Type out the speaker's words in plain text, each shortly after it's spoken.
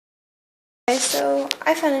So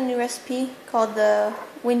I found a new recipe called the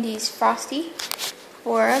Wendy's Frosty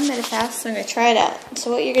for Medifast, so I'm going to try it out.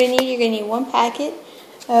 So what you're going to need 1 packet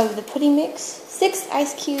of the pudding mix, 6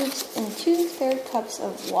 ice cubes, and 2/3 cups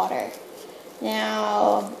of water.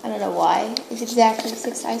 Now, I don't know why it's exactly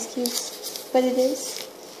 6 ice cubes, but it is.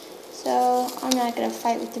 So I'm not going to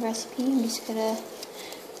fight with the recipe, I'm just going to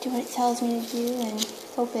do what it tells me to do and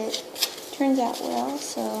hope it turns out well.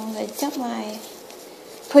 So I'm going to dump my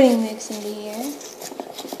pudding mix into here.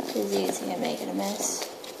 As you can see, I'm making a mess.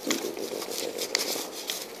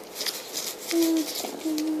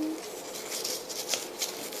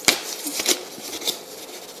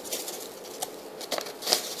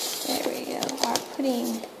 There we go, our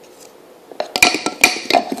pudding.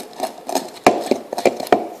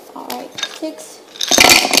 Alright, 6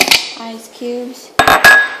 ice cubes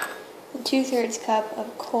and 2/3 cup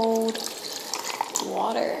of cold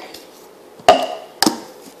water.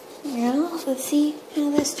 Now, let's see how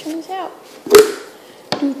this turns out.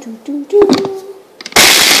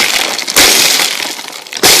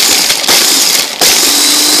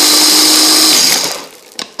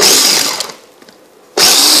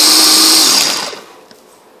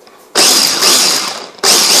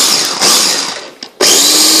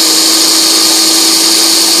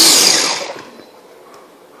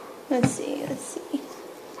 Let's see.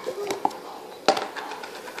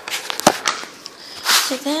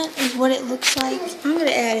 So that is what it looks like. I'm going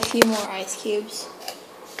to add a few more ice cubes.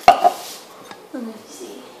 Let me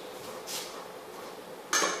see.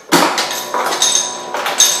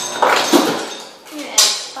 I'm going to add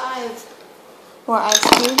 5 more ice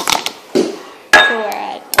cubes. So we're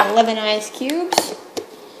at 11 ice cubes.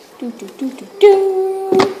 There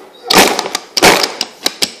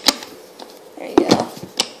you go.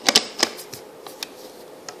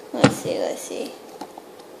 Let's see.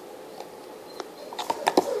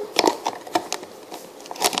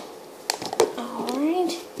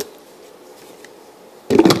 Alright.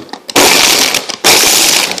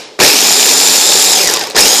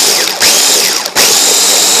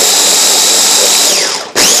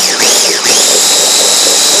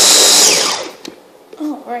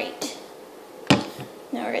 Alright.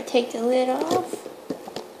 Now we're going to take the lid off.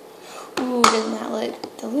 Ooh, doesn't that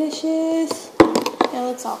look delicious? It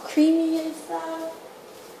looks all creamy and stuff.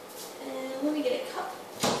 And let me get a cup.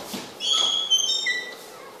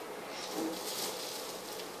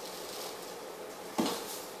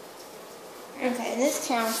 Okay, this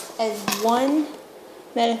counts as 1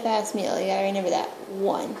 Medifast meal. You gotta remember that.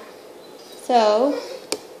 1. So,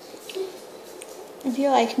 if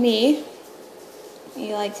you're like me,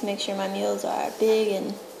 you like to make sure my meals are big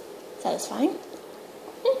and satisfying.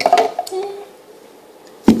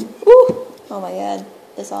 Ooh. Oh my god,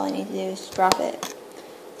 that's all I need to do is just drop it.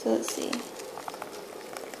 So let's see.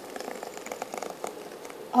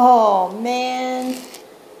 Oh man,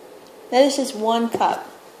 that is just 1 cup.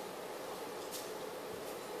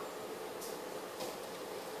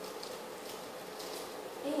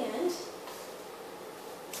 And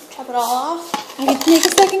chop it all off. I get to make a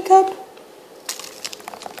 2nd cup.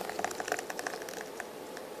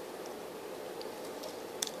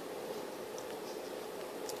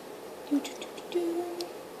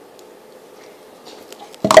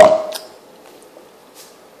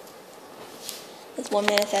 That's 1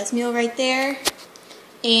 Medifast meal right there,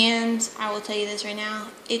 and I will tell you this right now,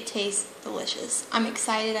 it tastes delicious. I'm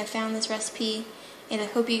excited I found this recipe, and I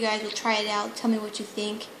hope you guys will try it out. Tell me what you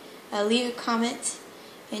think. Leave a comment,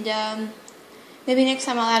 and maybe next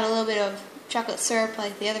time I'll add a little bit of chocolate syrup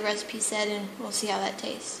like the other recipe said, and we'll see how that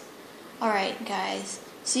tastes. Alright guys,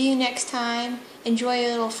 see you next time. Enjoy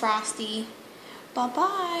your little Frosty.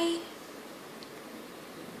 Bye-bye.